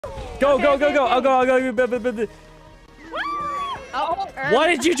Go, go, go, go. I'll go, I'll go. Oh, Why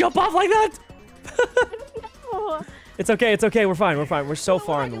did you jump off like that? It's okay, it's okay. We're fine, we're fine. We're so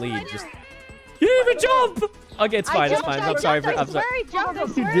far in the lead. Just you didn't even jump. Okay, it's fine, it's fine. I'm sorry for. I'm sorry.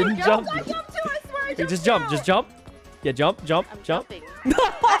 You didn't jump. Just jump, just jump. Yeah, jump, jump, jump. You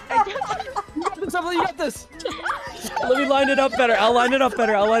got this. Let me line it up better. I'll line it up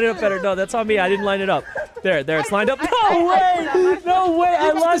better. I'll line it up better. No, that's on me. I didn't line it up. There, there. It's lined up. No way! No way!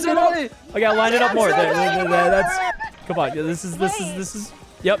 I lined it up. Okay, I'll line it up more. There, that's. Come on. This is.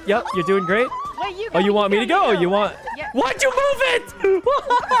 Yep, yep. You're doing great. Oh, you want me to go? You want? Why'd you move it?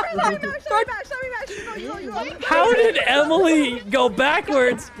 How did Emily go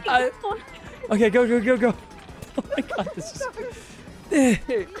backwards? Okay, go, go, go, go. Oh my god, this is.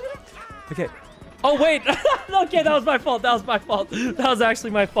 Okay. Oh wait. Okay, that was my fault. That was my fault. That was actually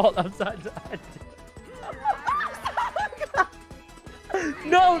my fault. I'm sorry.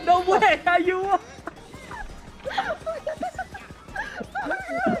 No, no way. How you?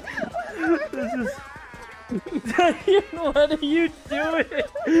 This is. What are you doing?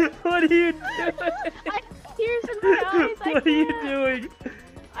 What are you doing? Tears in my eyes. What are you doing?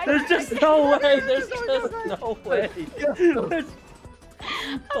 There's just no way. There's just no way.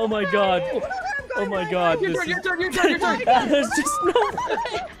 Oh my god. Oh my god. Your turn. There's just no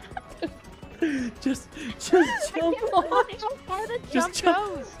way. Just jump on. Just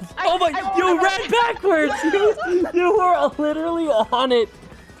jump. Oh my! You ran backwards. You were literally on it.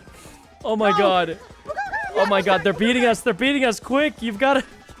 Oh my god. Oh my god. They're beating us. They're beating us. Quick! You've got to.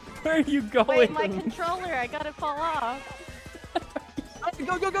 Where are you going? Wait, my controller. I gotta fall off.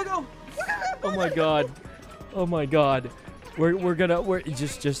 Go. Oh my god. Oh my god. We're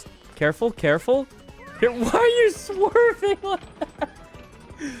just careful. Here, why are you swerving like that?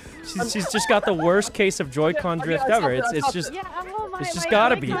 She's just got the worst case of Joy-Con drift ever. It's just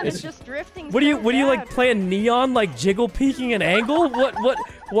gotta be. It's just drifting. What do you like playing Neon, like jiggle peeking an angle? What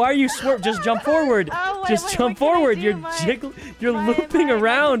why are you just jump forward. Oh, just jump forward. You're looping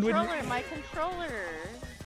around my controller.